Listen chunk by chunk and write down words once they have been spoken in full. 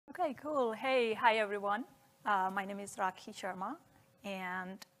Okay, cool. Hey, hi everyone. My name is Rakhi Sharma,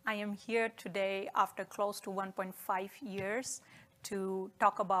 and I am here today after close to 1.5 years to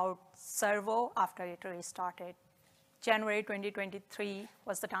talk about Servo after it restarted. January 2023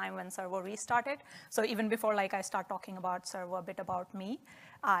 was the time when Servo restarted. So even before I start talking about Servo, a bit about me,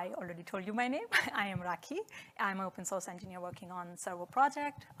 I already told you my name. I am Rakhi. I'm an open source engineer working on Servo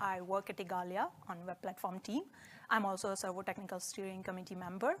project. I work at Igalia on web platform team. I'm also a Servo technical steering committee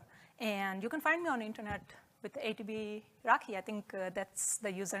member. And you can find me on the internet with ATB Rakhi. I think that's the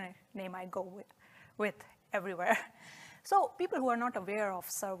username I go with everywhere. So people who are not aware of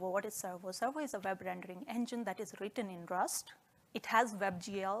Servo, what is Servo? Servo is a web rendering engine that is written in Rust. It has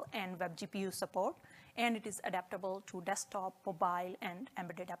WebGL and WebGPU support, and it is adaptable to desktop, mobile, and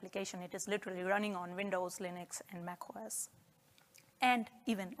embedded application. It is literally running on Windows, Linux, and macOS, and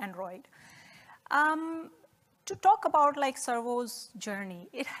even Android. To talk about Servo's journey,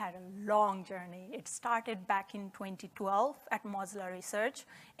 it had a long journey. It started back in 2012 at Mozilla Research,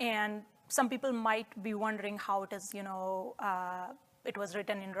 and some people might be wondering how it is, it was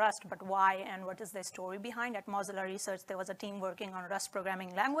written in Rust, but why and what is the story behind? At Mozilla Research, there was a team working on Rust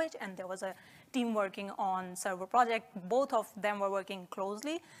programming language, and there was a team working on Servo project. Both of them were working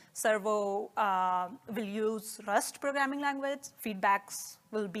closely. Servo will use Rust programming language. Feedbacks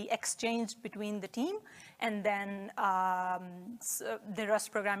will be exchanged between the team, and then the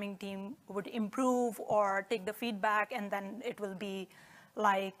Rust programming team would improve or take the feedback, and then it will be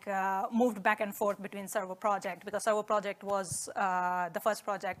moved back and forth between Servo project, because Servo project was the first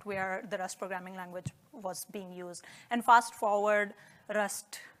project where the Rust programming language was being used. And fast forward,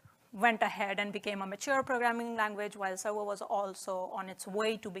 Rust went ahead and became a mature programming language, while Servo was also on its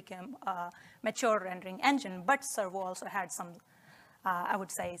way to become a mature rendering engine. But Servo also had some, I would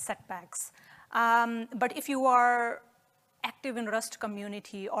say, setbacks. But if you are active in Rust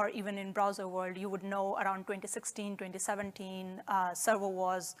community or even in browser world, you would know around 2016, 2017, Servo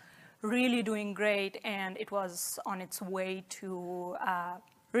was really doing great, and it was on its way to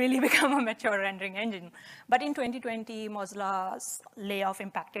really become a mature rendering engine. But in 2020, Mozilla's layoff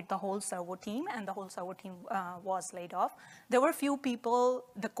impacted the whole Servo team, and the whole Servo team was laid off. There were few people,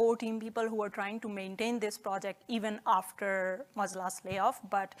 the core team people, who were trying to maintain this project even after Mozilla's layoff.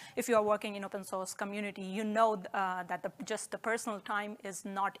 But if you are working in open source community, you know that just the personal time is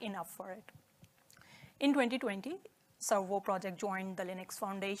not enough for it. In 2020, Servo project joined the Linux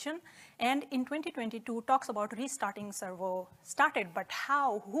Foundation, and in 2022 talks about restarting Servo started, but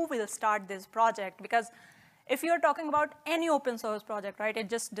how? Who will start this project? Because if you're talking about any open source project, right, it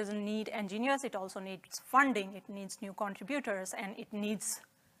just doesn't need engineers, it also needs funding, it needs new contributors, and it needs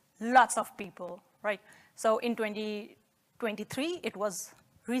lots of people, right? So in 2023, it was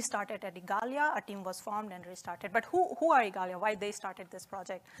restarted at Igalia. A team was formed and restarted. But who are Igalia? Why they started this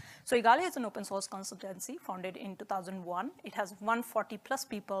project? So Igalia is an open source consultancy founded in 2001. It has 140 plus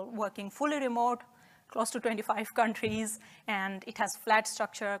people working fully remote, close to 25 countries, and it has flat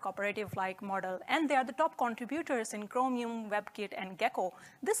structure, cooperative-like model, and they are the top contributors in Chromium, WebKit, and Gecko.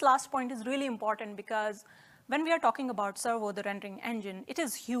 This last point is really important because when we are talking about Servo, the rendering engine, it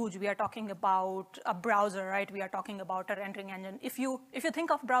is huge. We are talking about a browser, right? We are talking about a rendering engine. If you think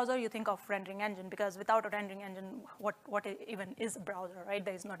of browser, you think of rendering engine, because without a rendering engine, what even is a browser, right?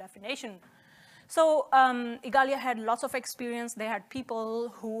 There is no definition. So Igalia had lots of experience. They had people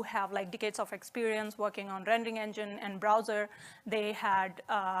who have decades of experience working on rendering engine and browser. They had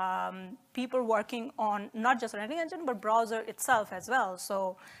people working on not just rendering engine, but browser itself as well.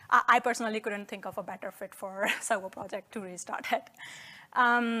 So I personally couldn't think of a better fit for Servo project to restart it.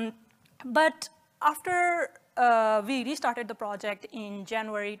 But after we restarted the project in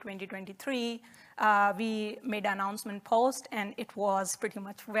January 2023, we made an announcement post, and it was pretty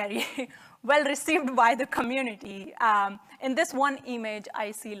much very well received by the community. In this one image,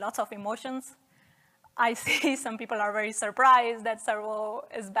 I see lots of emotions. I see some people are very surprised that Servo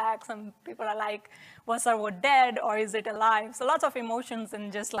is back. Some people are like, was Servo dead or is it alive? So lots of emotions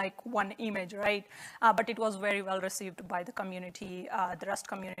in just one image, right? But it was very well received by the community, the Rust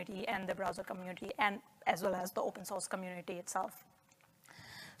community and the browser community, and as well as the open source community itself.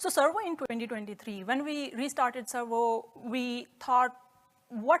 So Servo in 2023, when we restarted Servo, we thought,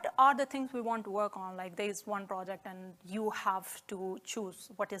 what are the things we want to work on? There is one project and you have to choose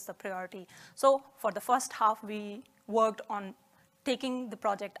what is the priority. So for the first half, we worked on taking the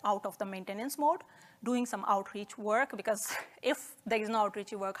project out of the maintenance mode, doing some outreach work, because if there is no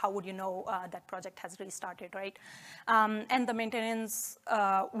outreach work, how would you know that project has restarted, right? And the maintenance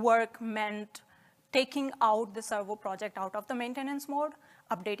work meant taking out the Servo project out of the maintenance mode,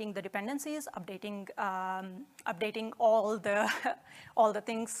 updating the dependencies, updating all the all the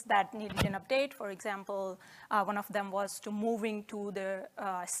things that needed an update. For example, one of them was to moving to the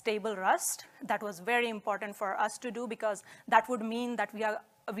stable Rust. That was very important for us to do because that would mean that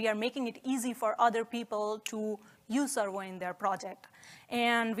we are making it easy for other people to use Servo in their project.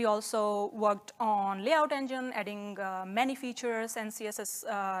 And we also worked on layout engine, adding many features and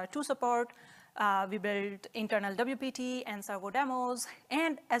CSS2 support. We built internal WPT and Servo demos,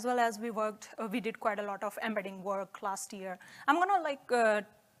 and as well as we did quite a lot of embedding work last year. I'm gonna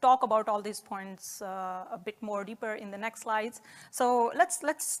talk about all these points a bit more deeper in the next slides. So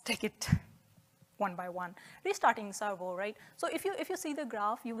let's take it one by one. Restarting Servo, right? So if you see the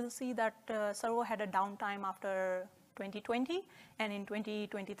graph, you will see that Servo had a downtime after 2020, and in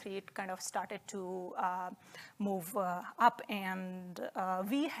 2023 it kind of started to move up, and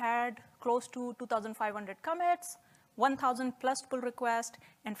we had close to 2,500 commits, 1,000 plus pull requests,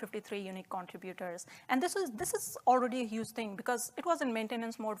 and 53 unique contributors. And this is already a huge thing because it was in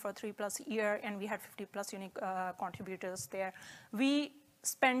maintenance mode for 3+ years, and we had 50 plus unique contributors there. We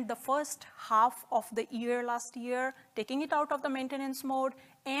spent the first half of the year last year taking it out of the maintenance mode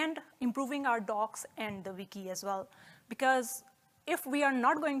and improving our docs and the wiki as well. Because if we are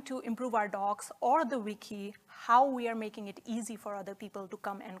not going to improve our docs or the wiki, how we are making it easy for other people to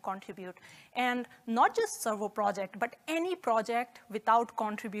come and contribute. And not just Servo project, but any project without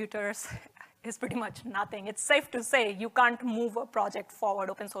contributors is pretty much nothing. It's safe to say you can't move a project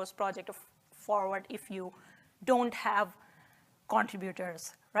forward, open source project forward, if you don't have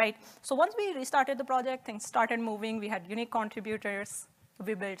contributors, right? So once we restarted the project, things started moving. We had unique contributors.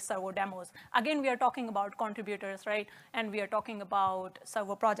 We built Servo demos. Again, we are talking about contributors, right? And we are talking about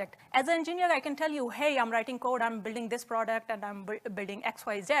Servo project. As an engineer, I can tell you, hey, I'm writing code, I'm building this product, and I'm building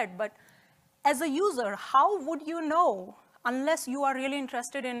XYZ. But as a user, how would you know unless you are really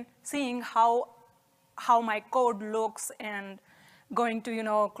interested in seeing how my code looks and going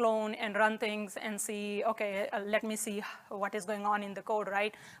to clone and run things and see, okay, let me see what is going on in the code,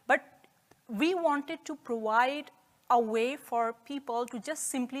 right? But we wanted to provide a way for people to just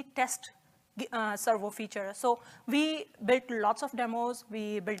simply test Servo feature. So we built lots of demos.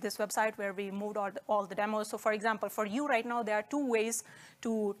 We built this website where we moved all the demos. So for example, for you right now, there are 2 ways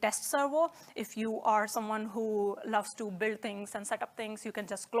to test Servo. If you are someone who loves to build things and set up things, you can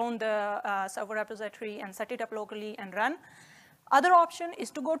just clone the Servo repository and set it up locally and run. Other option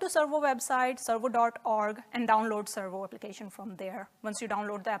is to go to Servo website, servo.org, and download Servo application from there. Once you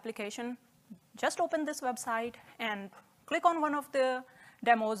download the application, just open this website and click on one of the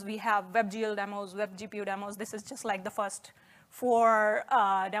demos. We have WebGL demos, WebGPU demos. This is just like the first 4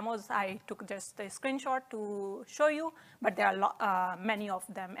 demos. I took just a screenshot to show you, but there are many of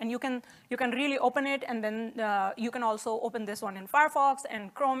them. And you can really open it, and then you can also open this one in Firefox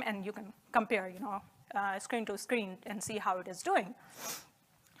and Chrome, and you can compare, screen to screen and see how it is doing.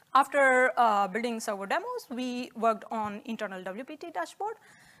 After building Servo demos, we worked on internal WPT dashboard.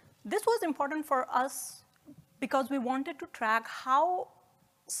 This was important for us because we wanted to track how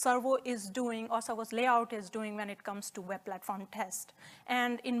Servo is doing, or Servo's layout is doing when it comes to web platform test.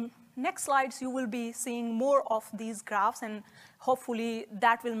 And in next slides, you will be seeing more of these graphs, and hopefully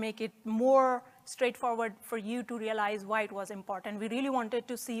that will make it more straightforward for you to realize why it was important. We really wanted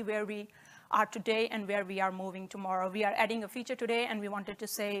to see where we are today and where we are moving tomorrow. We are adding a feature today, and we wanted to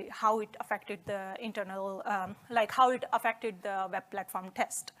say how it affected the internal, how it affected the web platform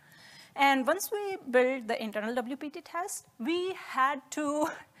test. And once we built the internal WPT test, we had to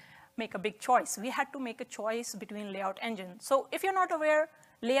make a big choice. We had to make a choice between layout engine. So if you're not aware,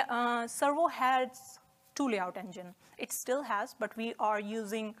 Servo has 2 layout engine. It still has, but we are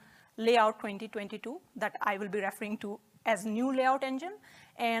using Layout 2022 that I will be referring to as new layout engine,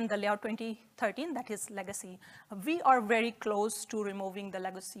 and the Layout 2013, that is legacy. We are very close to removing the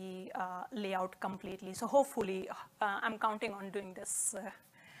legacy layout completely. So hopefully, I'm counting on doing this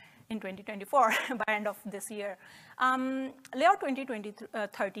in 2024 by end of this year. Layout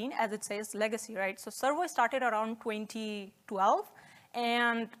 2013, as it says, legacy, right? So Servo started around 2012,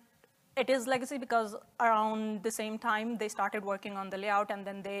 and it is legacy because around the same time they started working on the layout, and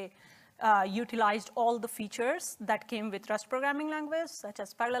then they utilized all the features that came with Rust programming language, such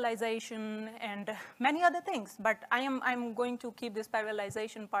as parallelization and many other things. But I'm going to keep this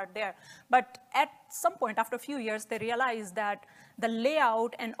parallelization part there. But at some point, after a few years, they realized that the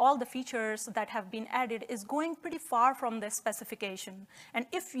layout and all the features that have been added is going pretty far from the specification. And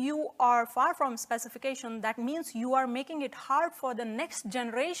if you are far from specification, that means you are making it hard for the next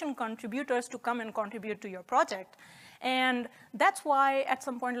generation contributors to come and contribute to your project. And that's why at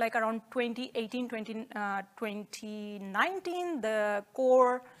some point, like around 2018, 2019, the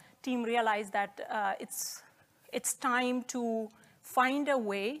core team realized that it's time to find a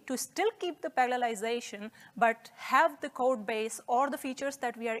way to still keep the parallelization, but have the code base or the features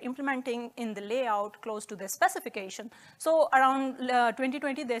that we are implementing in the layout close to the specification. So around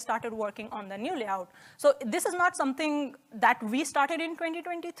 2020, they started working on the new layout. So this is not something that we started in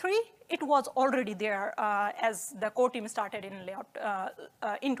 2023. It was already there as the core team started in layout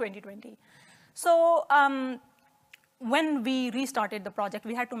in 2020. So when we restarted the project,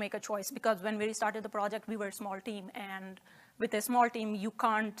 we had to make a choice, because when we restarted the project, we were a small team, and with a small team, you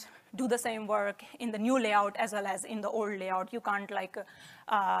can't do the same work in the new layout as well as in the old layout. You can't, like,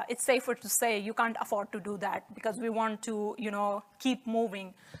 it's safer to say you can't afford to do that, because we want to, keep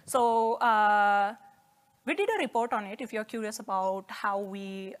moving. So we did a report on it. If you're curious about how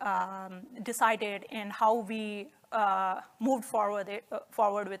we decided and how we moved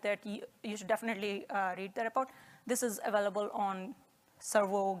forward with it, you should definitely read the report. This is available on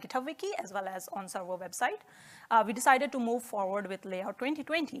Servo GitHub Wiki as well as on Servo website. We decided to move forward with layout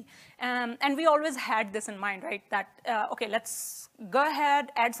 2020. And we always had this in mind, right? That, okay, let's go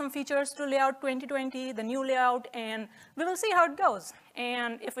ahead, add some features to layout 2020, the new layout, and we will see how it goes.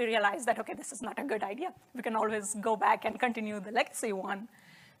 And if we realize that, okay, this is not a good idea, we can always go back and continue the legacy one.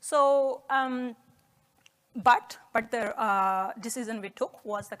 So, but the decision we took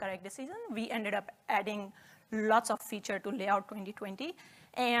was the correct decision. We ended up adding lots of feature to layout 2020.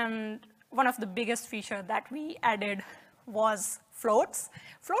 And one of the biggest feature that we added was floats.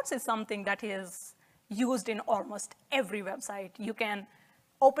 Floats is something that is used in almost every website. You can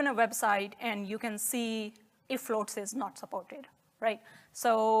open a website and you can see if floats is not supported, right?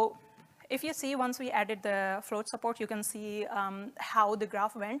 So if you see, once we added the float support, you can see how the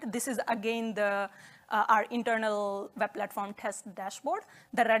graph went. This is again the our internal web platform test dashboard.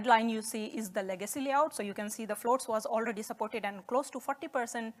 The red line you see is the legacy layout. So you can see the floats was already supported, and close to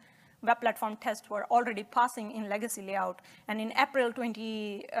 40% web platform tests were already passing in legacy layout. And in April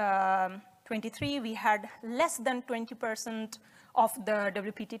 2023, we had less than 20% of the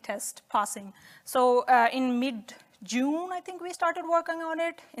WPT test passing. So in mid-June, I think we started working on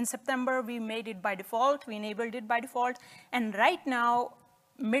it. In September, we made it by default. We enabled it by default. And right now,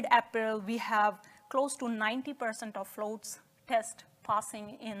 mid-April, we have close to 90% of floats test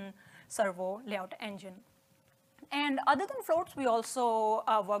passing in Servo layout engine. And other than floats, we also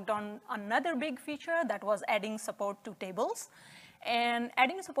worked on another big feature that was adding support to tables. And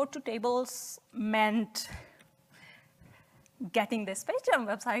adding support to tables meant getting the Space Jam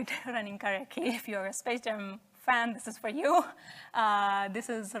website running correctly. If you're a Space Jam fan, this is for you. This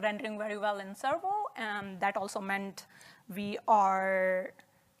is rendering very well in Servo, and that also meant we are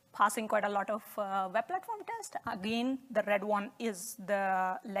passing quite a lot of web platform tests. Again, the red one is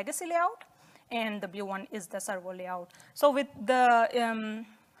the legacy layout, and the blue one is the Servo layout. So with the,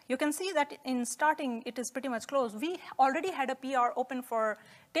 you can see that in starting, it is pretty much closed. We already had a PR open for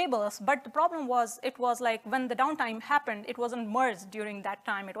tables, but the problem was, it was like when the downtime happened, it wasn't merged during that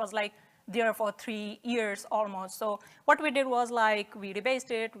time. It was like there for 3 years almost. So what we did was, like, we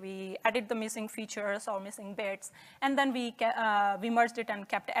rebased it, we added the missing features or missing bits, and then we merged it and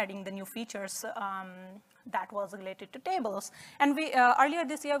kept adding the new features that was related to tables. And we earlier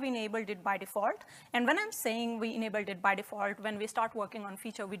this year, we enabled it by default. And when I'm saying we enabled it by default, when we start working on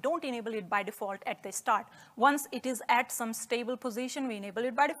feature, we don't enable it by default at the start. Once it is at some stable position, we enable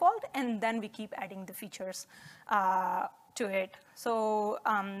it by default, and then we keep adding the features to it. So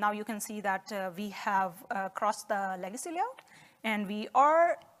now you can see that we have crossed the legacy layout, and we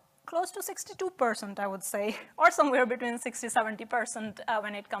are close to 62%, I would say, or somewhere between 60–70%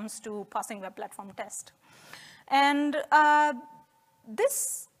 when it comes to passing web platform test. And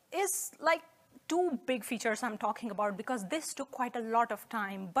this is like 2 big features I'm talking about, because this took quite a lot of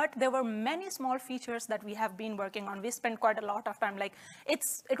time, but there were many small features that we have been working on. We spent quite a lot of time, like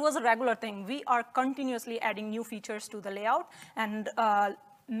it was a regular thing. We are continuously adding new features to the layout, and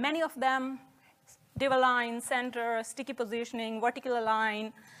many of them, div align, center, sticky positioning, vertical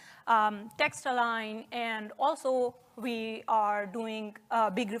align, text align, and also we are doing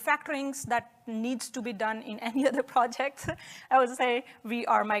big refactorings that needs to be done in any other project. I would say we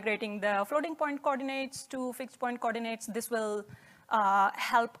are migrating the floating point coordinates to fixed point coordinates. This will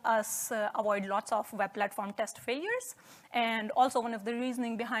help us avoid lots of web platform test failures. And also one of the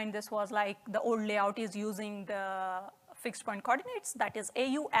reasoning behind this was, like, the old layout is using the fixed point coordinates, that is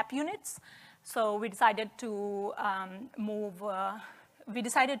AU app units. So we decided to we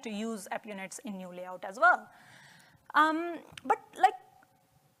decided to use app units in new layout as well. But like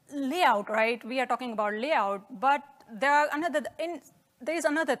layout, right? We are talking about layout, but there is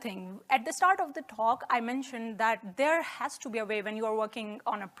another thing. At the start of the talk, I mentioned that there has to be a way when you are working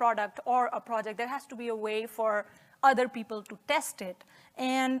on a product or a project, there has to be a way for other people to test it.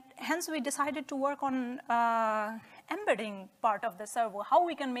 And hence we decided to work on embedding part of the Servo, how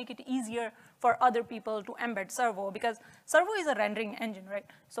we can make it easier for other people to embed Servo, because Servo is a rendering engine, right?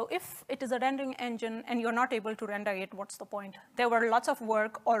 So if it is a rendering engine and you're not able to render it, what's the point? There were lots of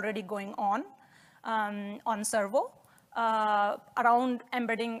work already going on Servo. Around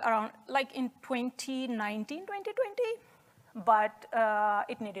embedding around like in 2019, 2020, but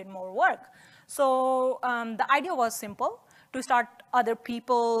it needed more work. So the idea was simple, to start other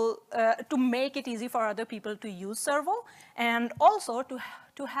people, to make it easy for other people to use Servo, and also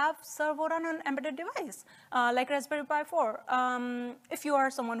to have Servo run on embedded device, like Raspberry Pi 4. If you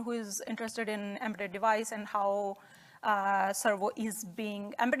are someone who is interested in embedded device and how Servo is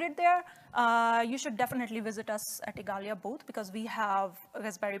being embedded there, you should definitely visit us at Igalia booth, because we have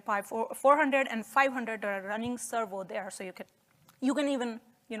Raspberry Pi 400 and 500 are running Servo there, so you can even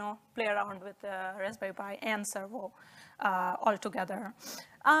play around with Raspberry Pi and Servo all together.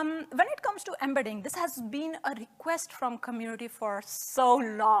 When it comes to embedding, this has been a request from community for so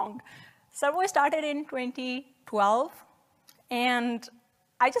long. Servo started in 2012, and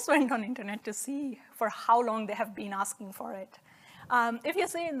I just went on internet to see for how long they have been asking for it. If you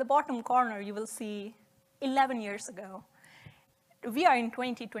see in the bottom corner, you will see 11 years ago. We are in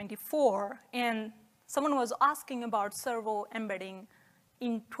 2024, and someone was asking about Servo embedding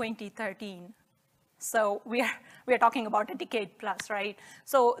in 2013. So we are talking about a decade plus, right?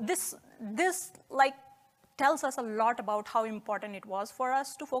 So this like tells us a lot about how important it was for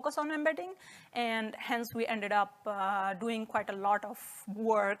us to focus on embedding, and hence we ended up doing quite a lot of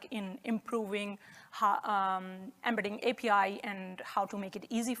work in improving embedding API and how to make it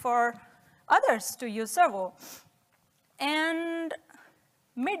easy for others to use Servo. And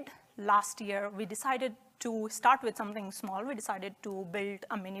mid last year, we decided to start with something small. We decided to build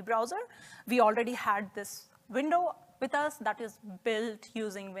a mini browser. We already had this window with us that is built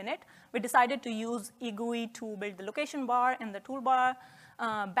using Winit. We decided to use eGUI to build the location bar and the toolbar,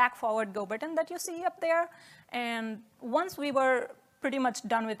 back, forward, go button that you see up there. And once we were pretty much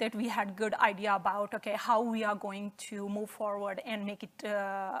done with it, we had good idea about, okay, how we are going to move forward and make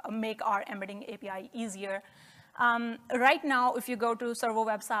our embedding API easier. Right now, if you go to Servo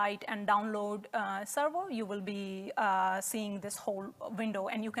website and download Servo, you will be seeing this whole window,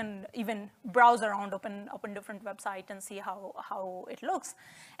 and you can even browse around, open different websites and see how it looks.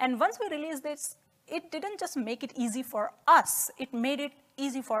 And once we released this, it didn't just make it easy for us, it made it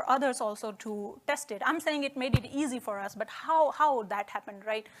easy for others also to test it. I'm saying it made it easy for us, but how that happened,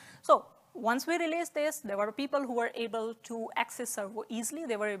 right? So once we released this, there were people who were able to access Servo easily.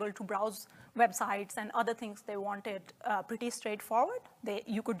 They were able to browse websites and other things they wanted pretty straightforward.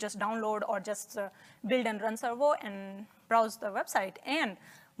 You could just download or just build and run Servo and browse the website. And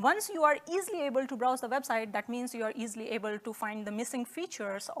once you are easily able to browse the website, that means you are easily able to find the missing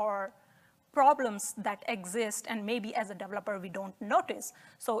features or problems that exist, and maybe as a developer we don't notice.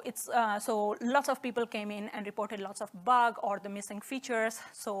 So so lots of people came in and reported lots of bug or the missing features.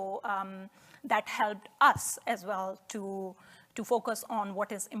 So that helped us as well to focus on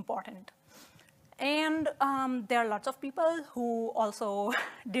what is important. And there are lots of people who also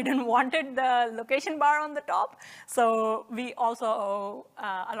didn't wanted the location bar on the top. So we also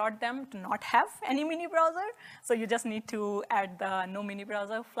allowed them to not have any mini browser. So you just need to add the no mini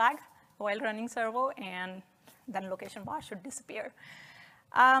browser flag while running Servo, and then location bar should disappear.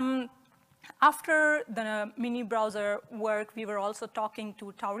 After the mini browser work, we were also talking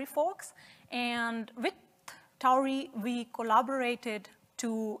to Tauri folks. And with Tauri, we collaborated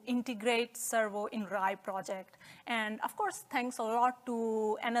to integrate Servo in RAI project. And of course, thanks a lot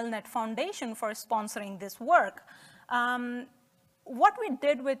to NLNet Foundation for sponsoring this work. What we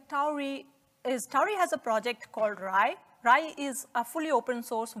did with Tauri is Tauri has a project called RAI. RAI is a fully open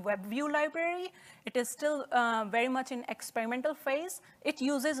source web view library. It is still very much in experimental phase. It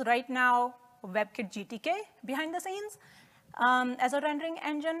uses right now WebKit GTK behind the scenes as a rendering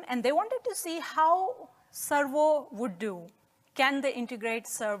engine, and they wanted to see how Servo would do. Can they integrate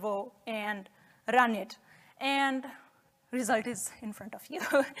Servo and run it? And result is in front of you.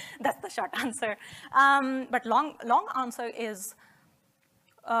 That's the short answer. But long answer is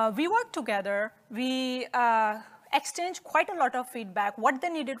we worked together. We exchanged quite a lot of feedback, what they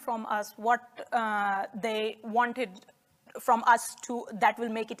needed from us, what they wanted from us that will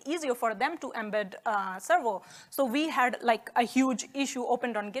make it easier for them to embed Servo. So we had like a huge issue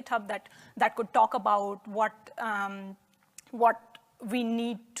opened on GitHub that could talk about what we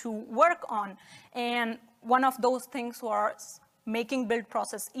need to work on. And one of those things was making build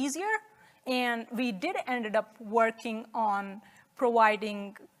process easier, and we did ended up working on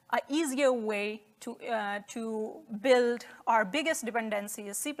providing an easier way to build our biggest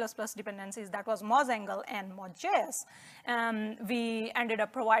dependencies, C++ dependencies, that was Mozangle and Mod.js. We ended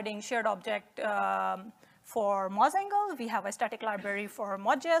up providing shared object for Mozangle. We have a static library for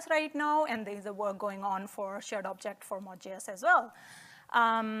Mod.js right now, and there is a work going on for shared object for Mod.js as well.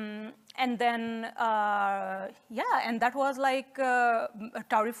 And then, yeah, and that was like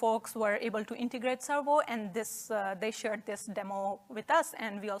Tauri folks were able to integrate Servo, and this they shared this demo with us,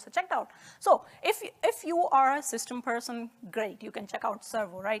 and we also checked out. So if you are a system person, great, you can check out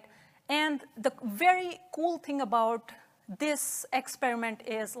Servo, right? And the very cool thing about this experiment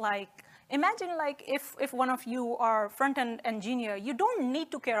is like, imagine like if one of you are front-end engineer, you don't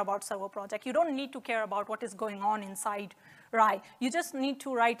need to care about Servo project. You don't need to care about what is going on inside Rai. You just need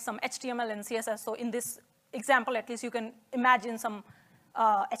to write some HTML and CSS. So in this example, at least you can imagine some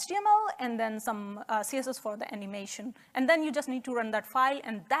HTML and then some CSS for the animation. And then you just need to run that file,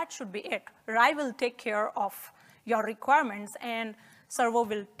 and that should be it. Rai will take care of your requirements, and Servo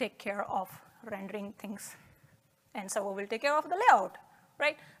will take care of rendering things. And Servo will take care of the layout.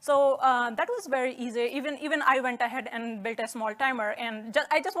 Right? So that was very easy. Even I went ahead and built a small timer, and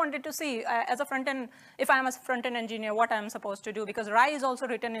I just wanted to see, as a front-end, if I'm a front-end engineer, what I'm supposed to do, because Rai is also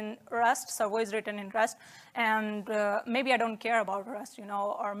written in Rust, Servo is written in Rust, and maybe I don't care about Rust, you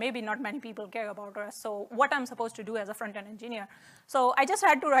know, or maybe not many people care about Rust. So what I'm supposed to do as a front-end engineer. So I just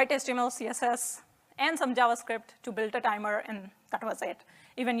had to write HTML, CSS, and some JavaScript to build a timer, and that was it.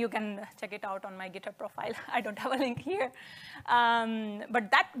 Even you can check it out on my GitHub profile. I don't have a link here. But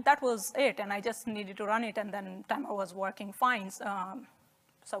that was it, and I just needed to run it, and then timer was working fine.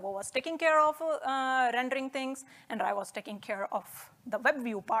 Servo was taking care of rendering things, and I was taking care of the web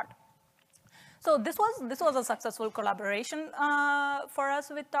view part. So this was a successful collaboration for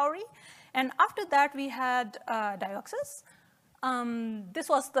us with Tauri. And after that, we had Dioxys. This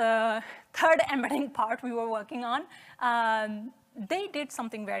was the third embedding part we were working on. They did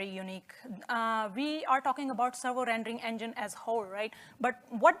something very unique. We are talking about Servo rendering engine as whole, right? But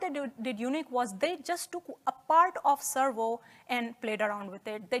what they did unique was they just took a part of Servo and played around with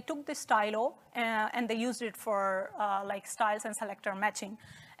it. They took the stylo and they used it for like styles and selector matching.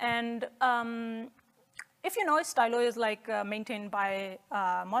 And if you know, stylo is like maintained by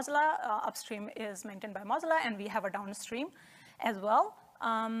Mozilla. Upstream is maintained by Mozilla, and we have a downstream as well.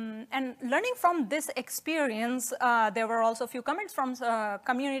 And learning from this experience, there were also a few comments from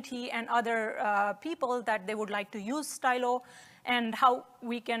community and other people that they would like to use stylo and how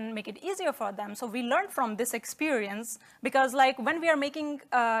we can make it easier for them. So we learned from this experience, because like when we are making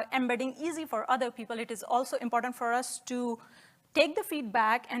embedding easy for other people, it is also important for us to take the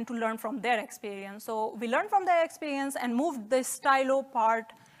feedback and to learn from their experience. So we learned from their experience and moved the stylo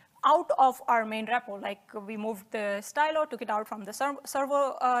part out of our main repo. Like we moved the stylo, took it out from the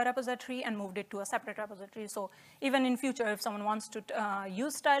Servo repository and moved it to a separate repository. So even in future, if someone wants to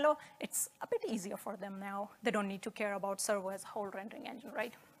use stylo, it's a bit easier for them now. They don't need to care about Servo as a whole rendering engine,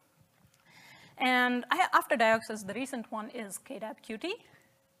 right? And after Dioxys, the recent one is KDAB Qt.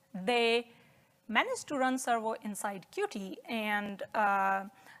 They managed to run Servo inside Qt, and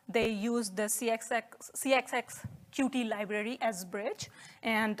they used the CXX Qt library as bridge.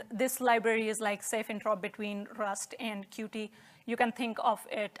 And this library is like safe interop between Rust and Qt. You can think of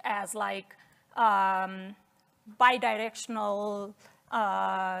it as like bidirectional,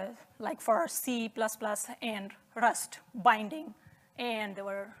 like for C++ and Rust binding. And they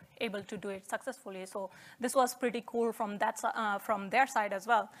were able to do it successfully. So this was pretty cool from their side as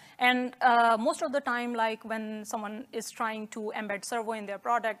well. And most of the time, like when someone is trying to embed Servo in their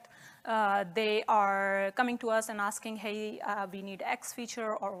product, they are coming to us and asking, hey, we need X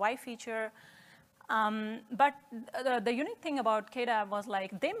feature or Y feature. But the unique thing about KDAB was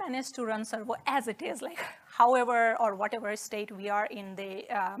like they managed to run Servo as it is, like however or whatever state we are in, they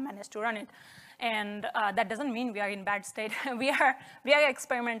managed to run it. And that doesn't mean we are in bad state. we are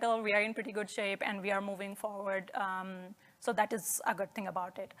experimental, we are in pretty good shape, and we are moving forward. So that is a good thing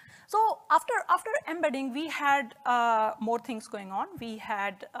about it. So after embedding, we had more things going on. We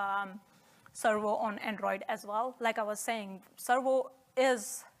had Servo on Android as well. Like I was saying, Servo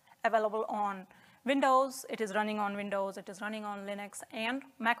is available on Windows, it is running on Windows, it is running on Linux and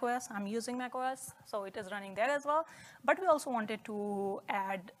macOS. I'm using macOS, so it is running there as well. But we also wanted to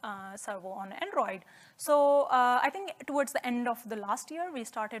add Servo on Android. So I think towards the end of the last year, we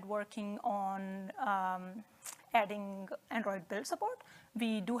started working on adding Android build support.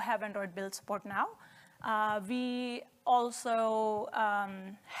 We do have Android build support now. We also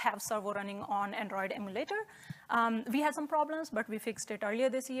have Servo running on Android emulator. We had some problems, but we fixed it earlier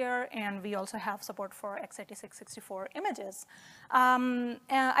this year, and we also have support for x86-64 images.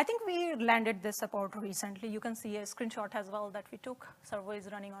 I think we landed this support recently. You can see a screenshot as well that we took. Servo is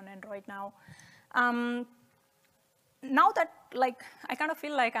running on Android now. Now that, I kind of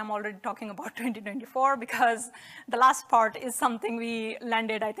feel like I'm already talking about 2024 because the last part is something we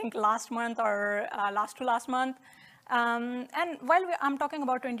landed, I think, last month or last to last month. And while I'm talking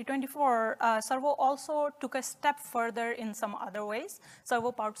about 2024, Servo also took a step further in some other ways.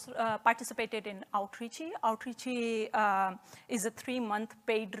 Servo participated in Outreachy. Outreachy is a 3-month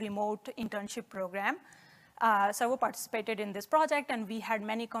paid remote internship program. Servo participated in this project, and we had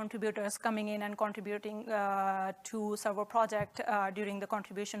many contributors coming in and contributing to Servo project during the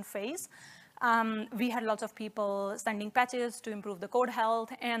contribution phase. We had lots of people sending patches to improve the code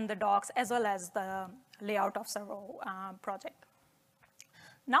health and the docs, as well as the layout of Servo project.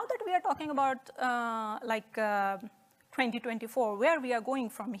 Now that we are talking about 2024, where we are going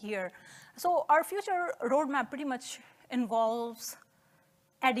from here. So our future roadmap pretty much involves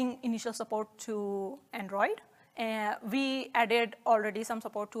adding initial support to Android. We added already some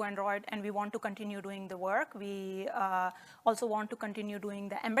support to Android, and we want to continue doing the work. We also want to continue doing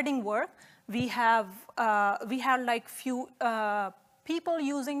the embedding work. We had few people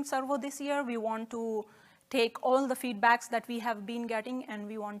using Servo this year. We want to take all the feedbacks that we have been getting, and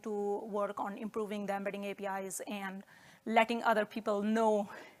we want to work on improving the embedding APIs and letting other people know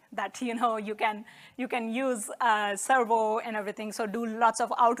that you can use Servo and everything. So do lots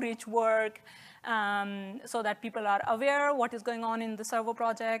of outreach work so that people are aware what is going on in the Servo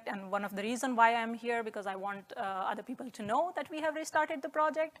project. And one of the reasons why I'm here, because I want other people to know that we have restarted the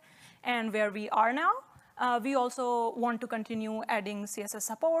project and where we are now. We also want to continue adding CSS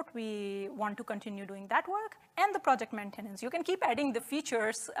support. We want to continue doing that work and the project maintenance. You can keep adding the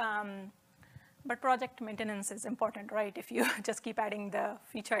features, but project maintenance is important, right? If you just keep adding the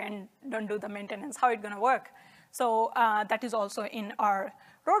feature and don't do the maintenance, how it's going to work? So that is also in our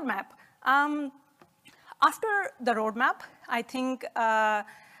roadmap. After the roadmap, I think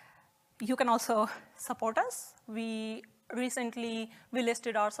you can also support us. We recently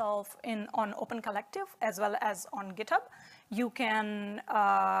listed ourselves on Open Collective as well as on GitHub. You can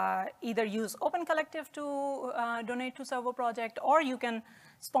either use Open Collective to donate to Servo project, or you can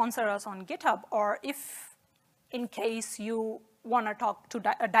sponsor us on GitHub, or if in case you want to talk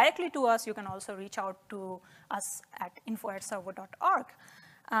directly to us, you can also reach out to us at info@servo.org.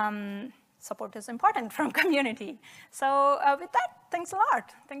 Support is important from community. So with that, thanks a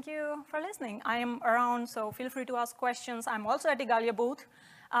lot. Thank you for listening. I am around, so feel free to ask questions. I'm also at Igalia booth.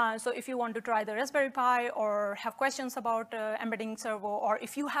 So if you want to try the Raspberry Pi or have questions about embedding Servo, or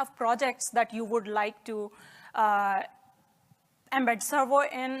if you have projects that you would like to embed Servo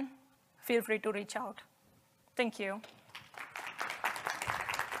in, feel free to reach out. Thank you.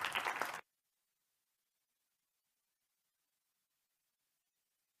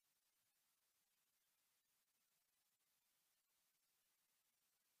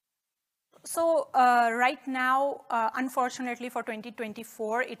 So right now, unfortunately for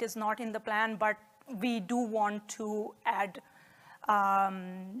 2024, it is not in the plan, but we do want to add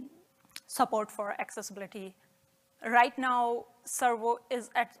support for accessibility. Right now, Servo is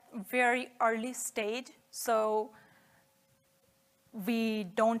at very early stage, so we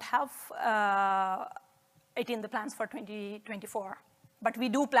don't have it in the plans for 2024. But we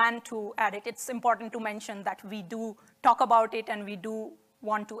do plan to add it. It's important to mention that we do talk about it, and we do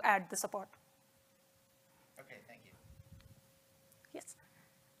want to add the support. Okay, thank you. Yes.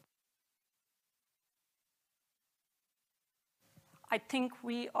 I think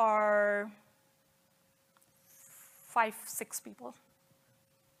we are 5, 6 people.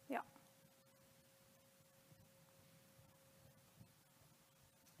 Yeah.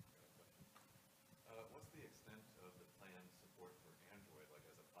 What's the extent of the planned support for Android, like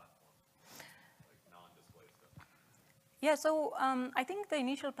as a platform, like non-display stuff? Yeah, so I think the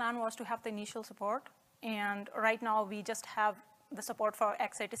initial plan was to have the initial support, and right now we just have the support for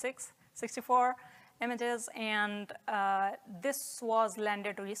x86, 64 images, and this was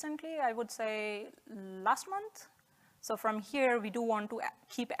landed recently, I would say last month. So from here, we do want to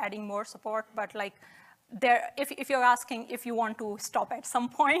keep adding more support, but like if you're asking if you want to stop at some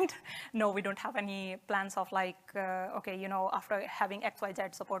point, no, we don't have any plans of like, okay, after having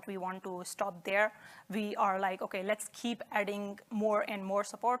XYZ support, we want to stop there. We are like, okay, let's keep adding more and more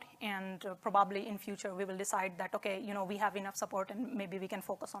support, and probably in future, we will decide that, okay, we have enough support, and maybe we can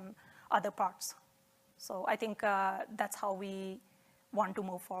focus on other parts. So I think that's how we want to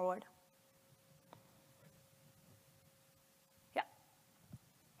move forward.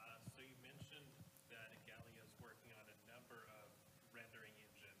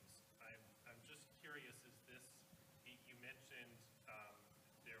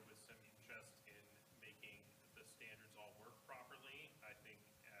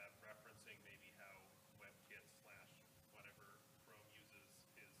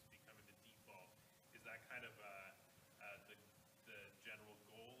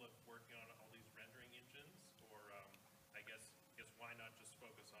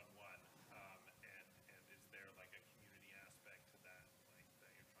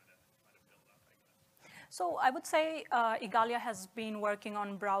 So I would say Igalia has been working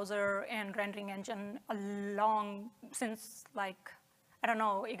on browser and rendering engine since like, I don't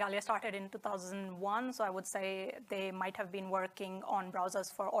know, Igalia started in 2001, so I would say they might have been working on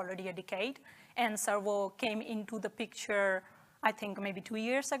browsers for already a decade. And Servo came into the picture, I think maybe 2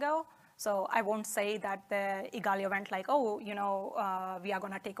 years ago. So I won't say that the Igalia went like, oh, we are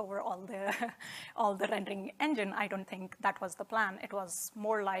going to take over all the all the rendering engine. I don't think that was the plan. It was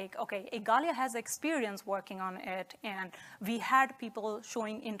more like, okay, Igalia has experience working on it, and we had people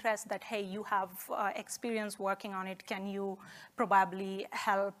showing interest that, hey, you have experience working on it. Can you probably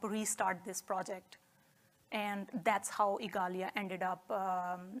help restart this project? And that's how Igalia ended up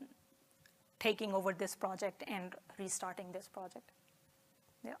taking over this project and restarting this project.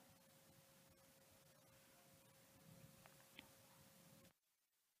 Yeah.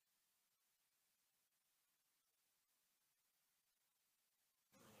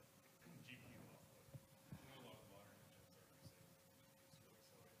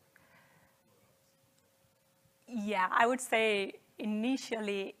 Yeah, I would say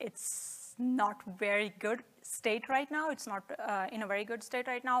initially it's not very good state right now. It's not in a very good state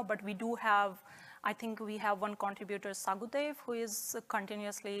right now, but we do have, I think we have one contributor, Sagudev, who is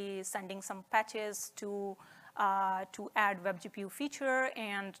continuously sending some patches to add WebGPU feature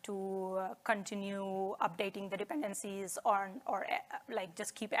and to continue updating the dependencies or like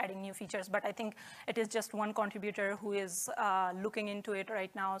just keep adding new features. But I think it is just one contributor who is looking into it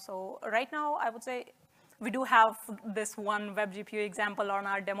right now. So right now, I would say we do have this one WebGPU example on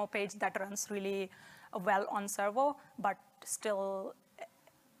our demo page that runs really well on Servo, but still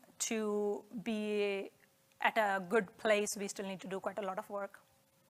to be at a good place, we still need to do quite a lot of work.